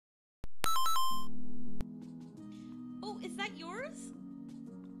that yours?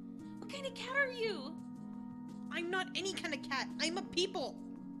 What kind of cat are you? I'm not any kind of cat. I'm a people.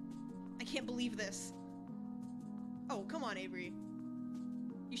 I can't believe this. Oh, come on, Avery.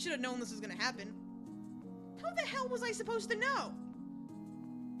 You should have known this was gonna happen. How the hell was I supposed to know?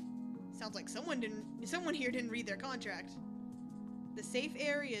 Sounds like someone here didn't read their contract. The safe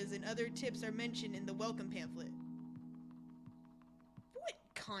areas and other tips are mentioned in the welcome pamphlet. What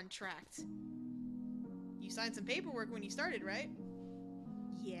contract? You signed some paperwork when you started, right?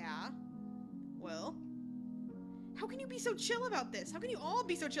 Yeah. Well, how can you be so chill about this? How can you all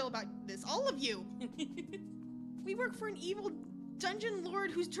be so chill about this? All of you! We work for an evil dungeon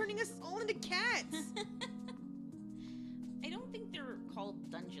lord who's turning us all into cats! I don't think they're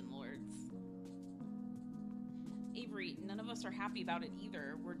called dungeon lords. Avery, none of us are happy about it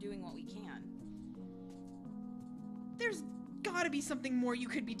either. We're doing what we can. There's gotta be something more you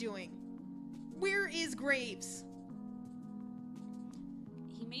could be doing. Where is Graves?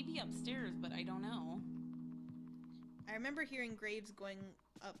 He may be upstairs, but I don't know. I remember hearing Graves going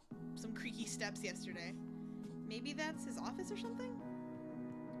up some creaky steps yesterday. Maybe that's his office or something?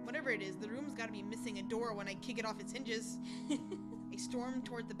 Whatever it is, the room's gotta be missing a door when I kick it off its hinges. I stormed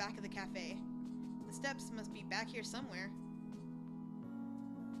toward the back of the cafe. The steps must be back here somewhere.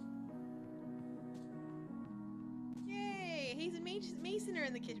 Yay! Hayes and Mason are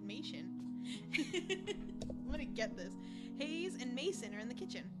in the kitchen. I'm gonna get this. Hayes and Mason are in the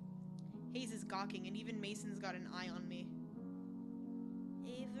kitchen. Hayes is gawking, and even Mason's got an eye on me.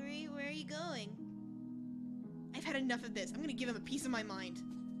 Avery, where are you going? I've had enough of this. I'm gonna give him a piece of my mind.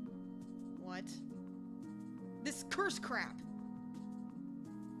 What? This curse crap!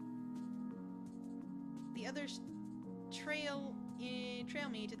 The others trail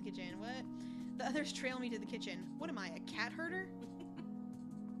me to the kitchen. What? The others trail me to the kitchen. What am I, a cat herder?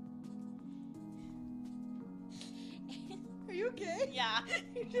 Are you okay? Yeah.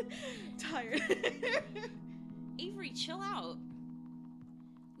 Tired. Avery, chill out.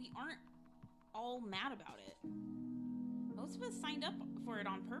 We aren't all mad about it. Most of us signed up for it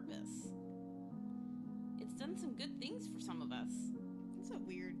on purpose. It's done some good things for some of us. It's a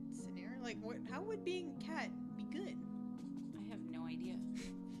weird scenario. Like, what? How would being a cat be good? I have no idea.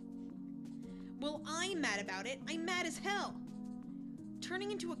 Well, I'm mad about it. I'm mad as hell.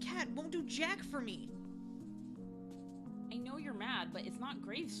 Turning into a cat won't do jack for me. I know you're mad, but it's not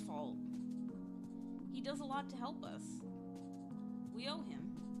Graves' fault. He does a lot to help us. We owe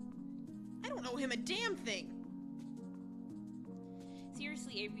him. I don't owe him a damn thing.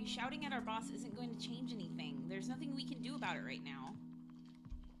 Seriously, Avery, shouting at our boss isn't going to change anything. There's nothing we can do about it right now.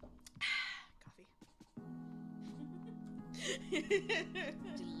 Coffee.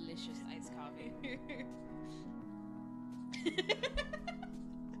 Delicious iced coffee.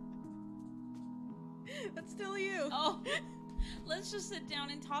 That's still you. Oh, let's just sit down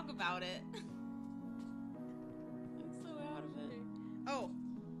and talk about it. I'm so out of it. Oh.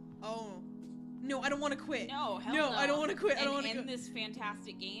 No, I don't want to quit. No, hell no. I don't want to quit. I don't want to end this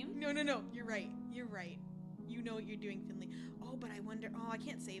fantastic game. No. You're right. You know what you're doing, Finley. Oh, but I wonder. Oh, I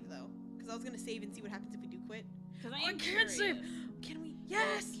can't save though, because I was gonna save and see what happens if we do quit. Because I can't curious. save. Can we?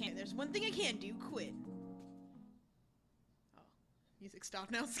 Yes. Can't. Okay, there's one thing I can do. Quit. Oh, music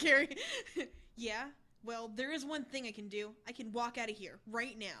stopped now. Scary. Yeah. Well, there is one thing I can do. I can walk out of here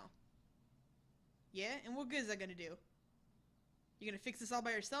right now. Yeah? And what good is that gonna do? You gonna fix this all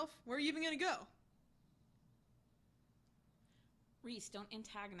by yourself? Where are you even gonna go? Reese, don't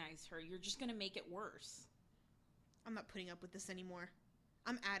antagonize her. You're just gonna make it worse. I'm not putting up with this anymore.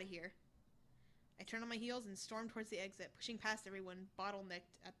 I'm out of here. I turned on my heels and stormed towards the exit, pushing past everyone bottlenecked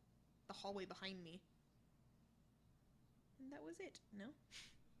at the hallway behind me. And that was it. No?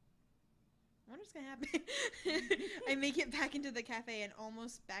 I wonder what's gonna happen. I make it back into the cafe and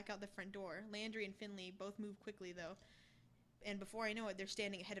almost back out the front door. Landry and Finley both move quickly, though. And before I know it, they're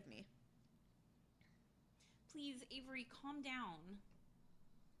standing ahead of me. Please, Avery, calm down.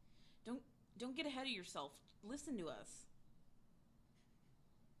 Don't get ahead of yourself. Listen to us.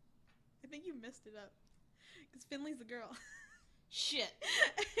 I think you messed it up. Because Finley's the girl. Shit.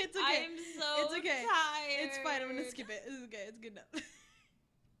 It's okay. I'm so it's okay. tired. It's fine. I'm gonna skip it. It's okay. It's good enough.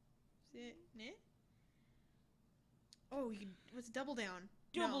 Oh, you can, what's double down?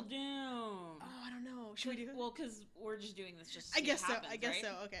 Double down. Oh, I don't know. Should we do it? Well, because we're just doing this just to I see guess what so. happens, I guess right?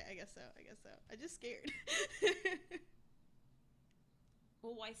 so. Okay, I guess so. I'm just scared.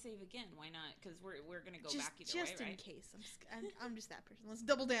 Well, why save again? Why not? Because we're gonna go just, back either way, just in right? case. I'm just that person. Let's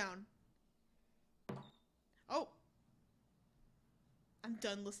double down. Oh. I'm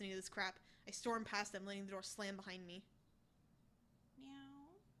done listening to this crap. I storm past them, letting the door slam behind me. Meow.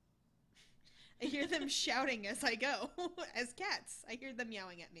 I hear them shouting as I go. As cats. I hear them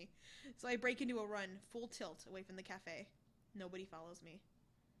meowing at me. So I break into a run, full tilt, away from the cafe. Nobody follows me.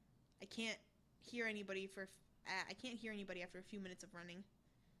 I can't hear anybody after a few minutes of running.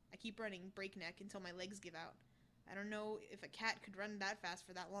 I keep running breakneck until my legs give out. I don't know if a cat could run that fast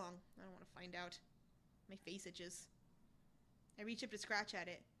for that long. I don't want to find out. My face itches. I reach up to scratch at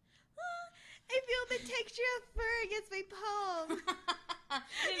it. I feel the texture of fur against my palm.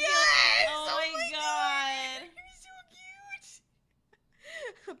 Yes! Oh my god! You're so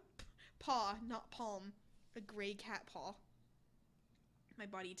cute! Paw, not palm. A gray cat paw. My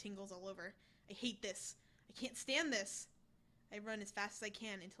body tingles all over. I hate this. I can't stand this. I run as fast as I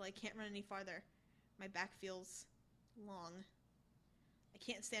can until I can't run any farther. My back feels long. I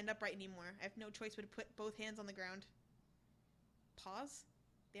can't stand upright anymore. I have no choice but to put both hands on the ground. Paws?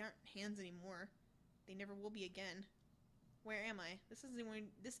 They aren't hands anymore. They never will be again. Where am I? This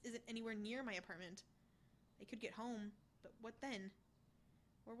isn't anywhere near my apartment. I could get home, but what then?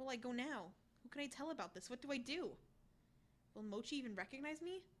 Where will I go now? Who can I tell about this? What do I do? Will Mochi even recognize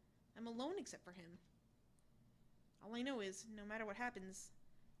me? I'm alone except for him. All I know is, no matter what happens,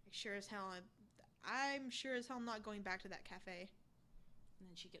 I'm sure as hell not going back to that cafe. And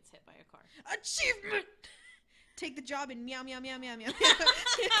then she gets hit by a car. Achievement! Take the job and meow, meow, meow, meow, meow.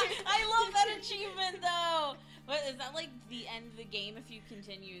 I love that achievement, though! What, is that like the end of the game if you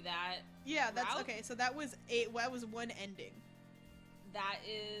continue that? Yeah, that's route? okay. So that was one ending. That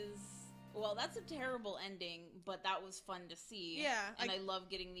is... Well, that's a terrible ending, but that was fun to see. Yeah. And I love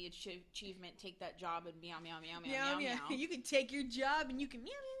getting the achievement, take that job and meow, meow, meow, meow, meow, meow. You can take your job and you can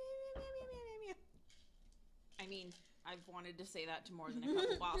meow, meow, meow, meow, meow, meow. I mean, I've wanted to say that to more than a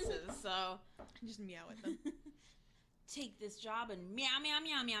couple bosses, so... Just meow at them. Take this job and meow, meow,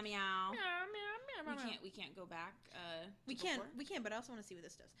 meow, meow, meow. Meow, meow, meow, meow. We can't go back, We can, but I also want to see what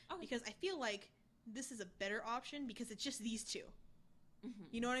this does. Okay. Because I feel like this is a better option because it's just these two. Mm-hmm.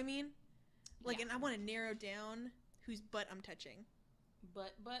 You know what I mean? Like, Yeah. and I want to narrow down whose butt I'm touching.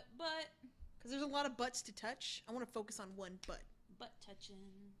 But. Because there's a lot of butts to touch. I want to focus on one butt. Butt touching.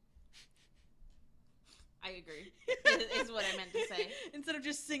 I agree. Is what I meant to say. Instead of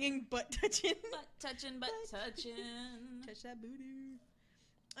just singing butt touching. Butt touching, butt touching. Touch that booty.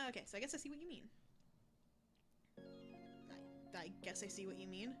 Okay, so I guess I see what you mean. I guess I see what you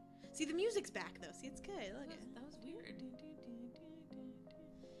mean. See, the music's back, though. See, it's good. Look at it. That was weird.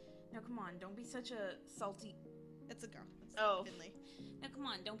 Now, come on. Don't be such a salty... That's a girl. That's Finley. Now, come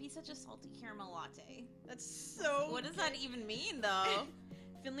on. Don't be such a salty caramel latte. That's so What does that even mean, though?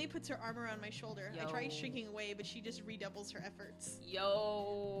 Finley puts her arm around my shoulder. Yo. I try shrinking away, but she just redoubles her efforts.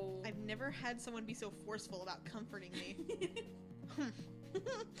 Yo. I've never had someone be so forceful about comforting me.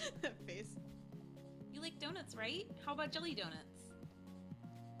 That face. You like donuts, right? How about jelly donuts?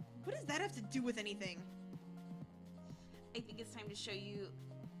 What does that have to do with anything? I think it's time to show you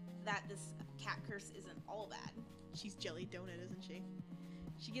that this cat curse isn't all bad. She's Jelly Donut, isn't she?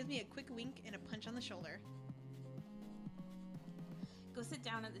 She gives me a quick wink and a punch on the shoulder. Go sit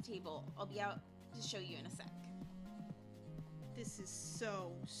down at the table. I'll be out to show you in a sec. This is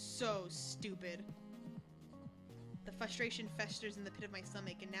so stupid. The frustration festers in the pit of my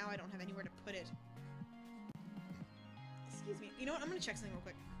stomach, and now I don't have anywhere to put it. Excuse me. You know what? I'm gonna check something real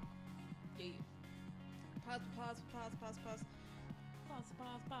quick. Do you? Pause.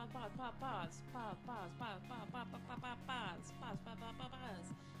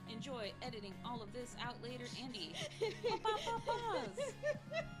 Enjoy editing all of this out later, Andy.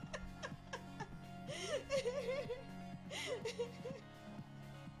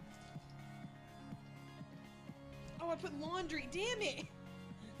 Oh, I put laundry. Damn it!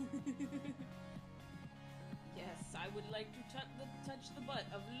 Yes, I would like to touch the butt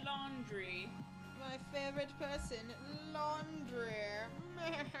of laundry. My favorite person, laundry.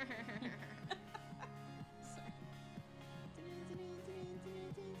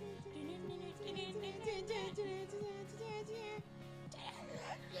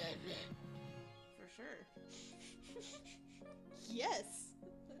 For sure. Yes.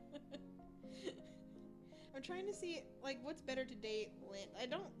 I'm trying to see, like, what's better to date. I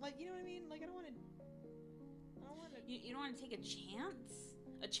don't, like, you know what I mean? Like, I don't want to. You don't want to take a chance?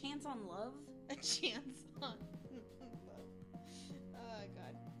 A chance on love? A chance on love. Oh,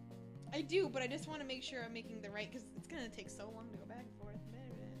 God. I do, but I just want to make sure I'm making the right, because it's going to take so long to go back and forth.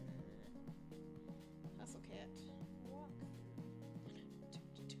 Hustle cat. Walk.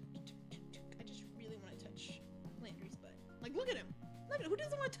 I just really want to touch Landry's butt. Like, look at him. Look at him. Who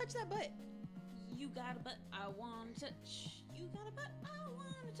doesn't want to touch that butt? You got a butt I want to touch. You got a butt I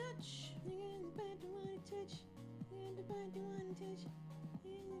want to touch. You got a butt I want to touch. You got a butt I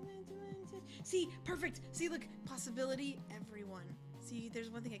want to touch. See, perfect. See, look, possibility, everyone. See, there's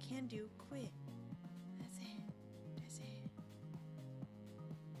one thing I can do. Quit. That's it. That's it.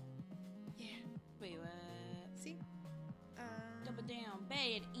 Yeah. Wait, what? See? Double down,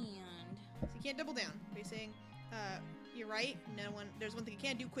 bad end. So you can't double down. You're saying, you're right. There's one thing you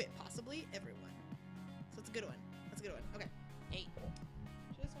can do. Quit. Possibly everyone. So it's a good one. That's a good one. Okay. 8.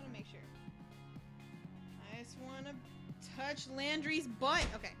 Just want to make sure. I just want to touch Landry's butt.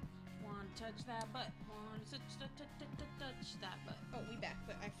 Okay. Want to touch that butt. Want to touch that butt. Oh, we back,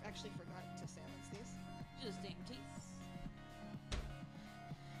 but I actually forgot to silence these. Just in case.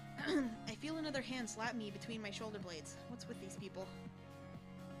 I feel another hand slap me between my shoulder blades. What's with these people?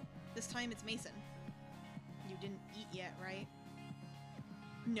 This time it's Mason. You didn't eat yet, right?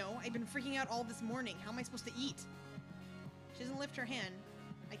 No, I've been freaking out all this morning. How am I supposed to eat? She doesn't lift her hand.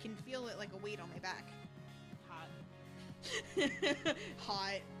 I can feel it like a weight on my back. Hot.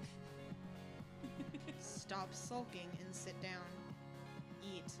 Hot. Stop sulking and sit down.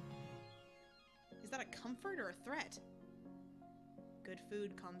 Eat. Is that a comfort or a threat? Good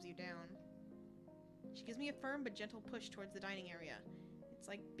food calms you down. She gives me a firm but gentle push towards the dining area. It's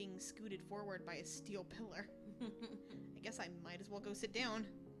like being scooted forward by a steel pillar. I guess I might as well go sit down.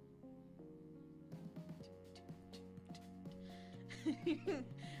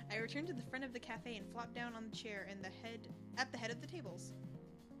 I return to the front of the cafe and flop down on the chair at the head of the tables.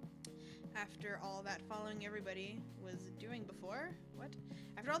 After all that following everybody was doing before,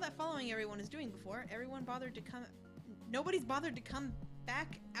 After all that following everyone is doing before, nobody's bothered to come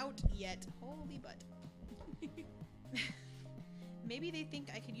back out yet. Holy butt. Maybe they think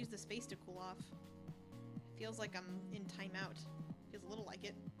I could use the space to cool off. Feels like I'm in timeout. Feels a little like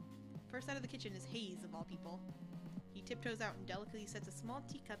it. First out of the kitchen is Hayes, of all people. He tiptoes out and delicately sets a small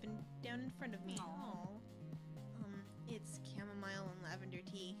teacup down in front of me. Aww. It's chamomile and lavender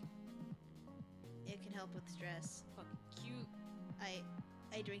tea. It can help with stress. Fucking cute. I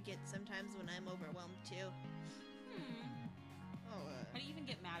drink it sometimes when I'm overwhelmed too. Oh, How do you even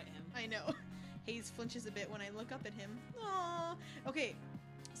get mad at him? I know. Hayes flinches a bit when I look up at him. Aww. Okay,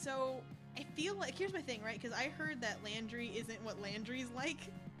 so I feel like, here's my thing, right? Because I heard that Landry isn't what Landry's like.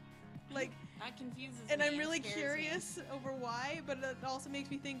 Like, that confuses me. and I'm really scares curious over why, but it also makes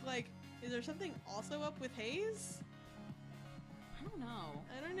me think, like, is there something also up with Hayes? I don't know.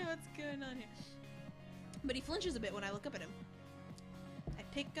 I don't know what's going on here. But he flinches a bit when I look up at him. I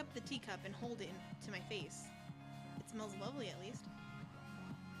pick up the teacup and hold it to my face. It smells lovely, at least.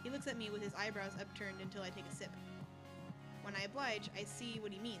 He looks at me with his eyebrows upturned until I take a sip. When I oblige, I see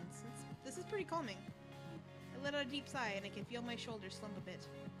what he means. This is pretty calming. I let out a deep sigh and I can feel my shoulders slump a bit.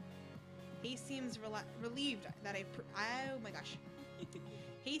 Hayes seems relieved that oh my gosh.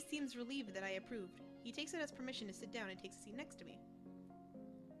 Hayes seems relieved that I approved. He takes it as permission to sit down and takes a seat next to me.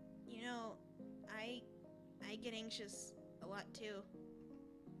 You know, I get anxious a lot too.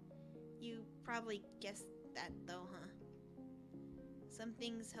 You probably guessed that though, huh? Some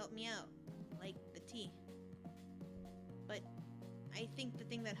things help me out, like the tea. But I think the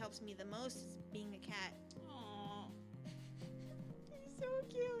thing that helps me the most is being a cat. Aww. He's so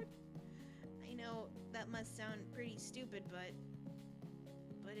cute. I know that must sound pretty stupid, but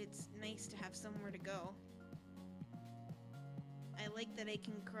it's nice to have somewhere to go. I like that I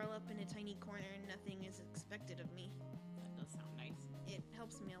can curl up in a tiny corner and nothing is expected of me. That does sound nice. It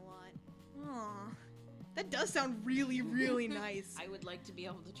helps me a lot. Aww. That does sound really, really nice. I would like to be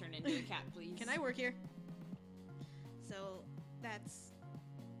able to turn into a cat, please. Can I work here? So, that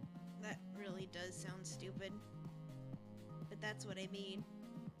really does sound stupid. But that's what I mean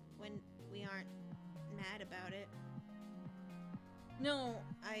when we aren't mad about it. No,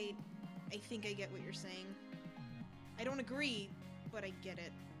 I think I get what you're saying. I don't agree, but I get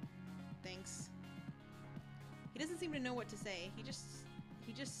it. Thanks. He doesn't seem to know what to say. He's just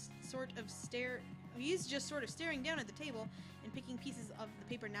sort of staring down at the table and picking pieces of the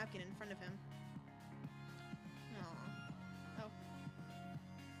paper napkin in front of him. Aww.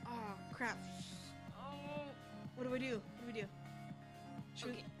 Oh, crap. Oh, what do I do?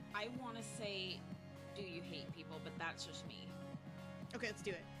 Okay, I want to say, do you hate people? But that's just me. Okay, let's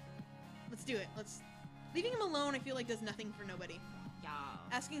do it. Leaving him alone, I feel like, does nothing for nobody. Yeah.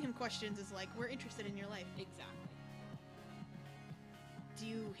 Asking him questions is like, we're interested in your life. Exactly. Do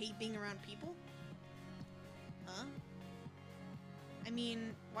you hate being around people? Huh? I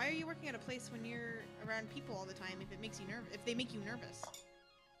mean, why are you working at a place when you're around people all the time if they make you nervous?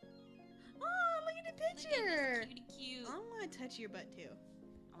 Oh, look at the picture! Look at this cutie cute. I want to touch your butt too.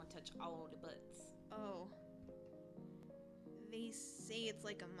 I want to touch all the butts. Oh. They say it's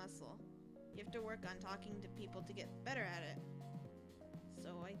like a muscle. You have to work on talking to people to get better at it.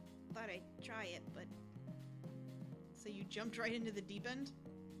 So I thought I'd try it, but... So you jumped right into the deep end?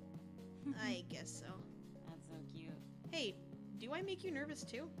 I guess so. That's so cute. Hey, do I make you nervous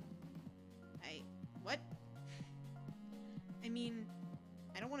too? What? I mean,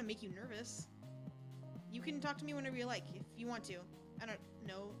 I don't want to make you nervous. You can talk to me whenever you like, if you want to. I don't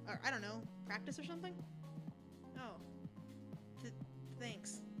know. Or, I don't know. Practice or something? Oh.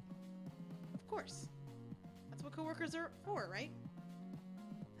 Thanks. Of course. That's what coworkers are for, right?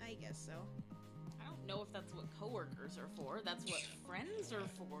 I guess so. I don't know if that's what coworkers are for. That's what friends are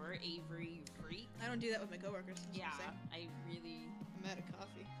for, Avery freak. I don't do that with my coworkers. Yeah, I really... I'm out of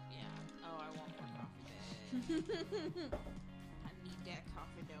coffee. Yeah. Oh, I want more coffee. I need that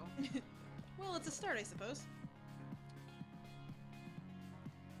coffee dough. Well, it's a start, I suppose.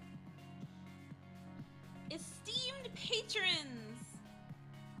 Esteemed patrons!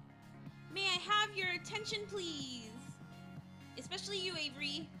 May I have your attention, please? Especially you,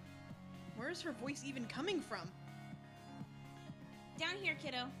 Avery. Where is her voice even coming from? Down here,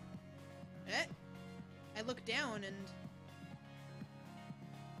 kiddo. Eh? I look down and...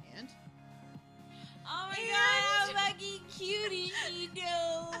 Oh my god, how fucking cute is she,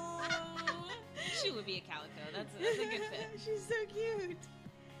 though? She would be a calico. That's a good fit. She's so cute.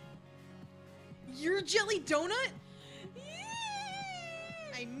 You're a jelly donut?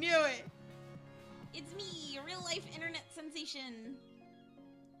 I knew it. It's me, a real-life internet sensation.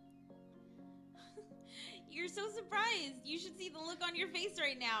 You're so surprised. You should see the look on your face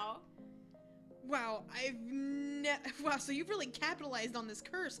right now. Wow, wow, so you've really capitalized on this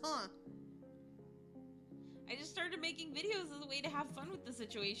curse, huh? I just started making videos as a way to have fun with the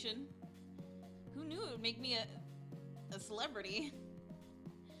situation. Who knew it would make me a celebrity?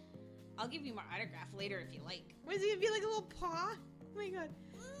 I'll give you my autograph later if you like. What is he gonna be, like a little paw? Oh my god.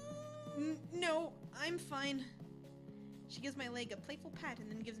 No, I'm fine. She gives my leg a playful pat and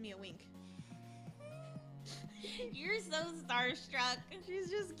then gives me a wink. You're so starstruck. She's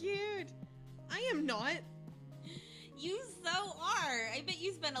just cute. I am not. You so are. I bet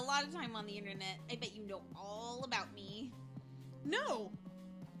you spend a lot of time on the internet. I bet you know all about me. No.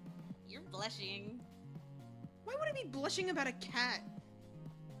 You're blushing. Why would I be blushing about a cat?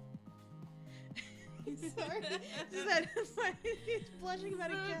 Sorry. He's blushing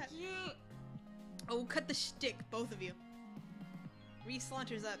about a cat. Cute. Oh, cut the shtick, both of you. Reese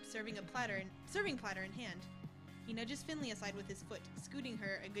saunters up, serving platter in hand. He nudges Finley aside with his foot, scooting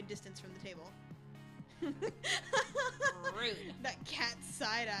her a good distance from the table. Rude. That cat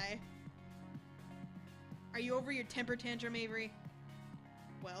side-eye. Are you over your temper tantrum, Avery?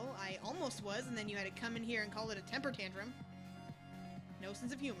 Well, I almost was, and then you had to come in here and call it a temper tantrum. No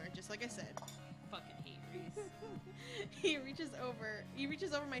sense of humor, just like I said. Fucking hate Reese. He reaches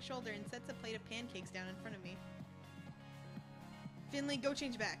over my shoulder and sets a plate of pancakes down in front of me. Finley, go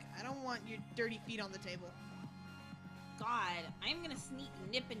change back. I don't want your dirty feet on the table. God, I'm gonna sneak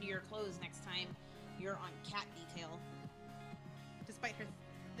and nip into your clothes next time you're on cat detail. Despite her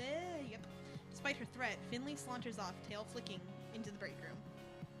threat, Finley saunters off, tail flicking, into the break room.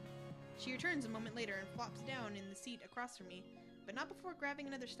 She returns a moment later and flops down in the seat across from me, but not before grabbing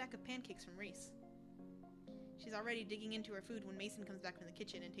another stack of pancakes from Reese. She's already digging into her food when Mason comes back from the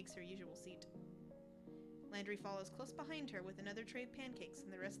kitchen and takes her usual seat. Landry follows close behind her with another tray of pancakes,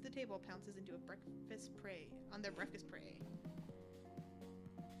 and the rest of the table pounces into their breakfast prey.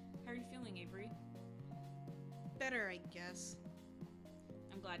 How are you feeling, Avery? Better, I guess.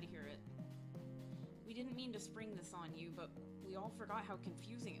 I'm glad to hear it. We didn't mean to spring this on you, but we all forgot how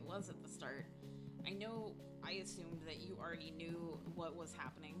confusing it was at the start. I know I assumed that you already knew what was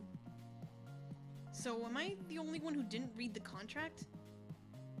happening. So am I the only one who didn't read the contract?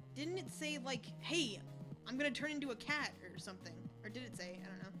 Didn't it say, like, hey, I'm gonna turn into a cat or something? Or did it say? I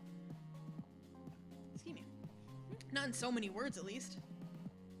don't know. Excuse me. Not in so many words, at least.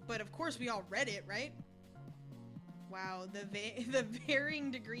 But of course we all read it, right? Wow, the varying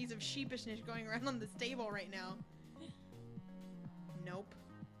degrees of sheepishness going around on this table right now. Nope.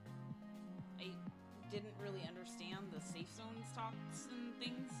 I didn't really understand the safe zones talks and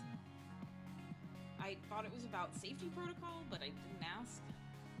things. I thought it was about safety protocol, but I didn't ask.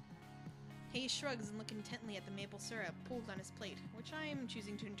 Hayes shrugs and looks intently at the maple syrup pulled on his plate, which I am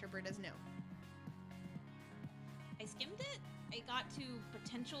choosing to interpret as no. I skimmed it. I got to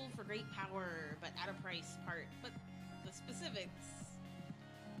potential for great power, but at a price part, but the specifics.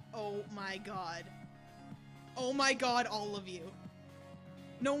 Oh my god. Oh my god, all of you.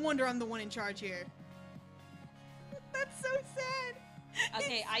 No wonder I'm the one in charge here. That's so sad.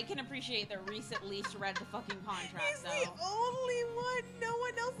 Okay, I can appreciate that Reese at least read the fucking contract, He's though. the only one. No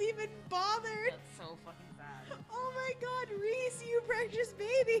one else even bothered. That's so fucking sad. Oh my god, Reese, you precious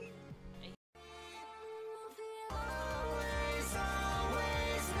baby.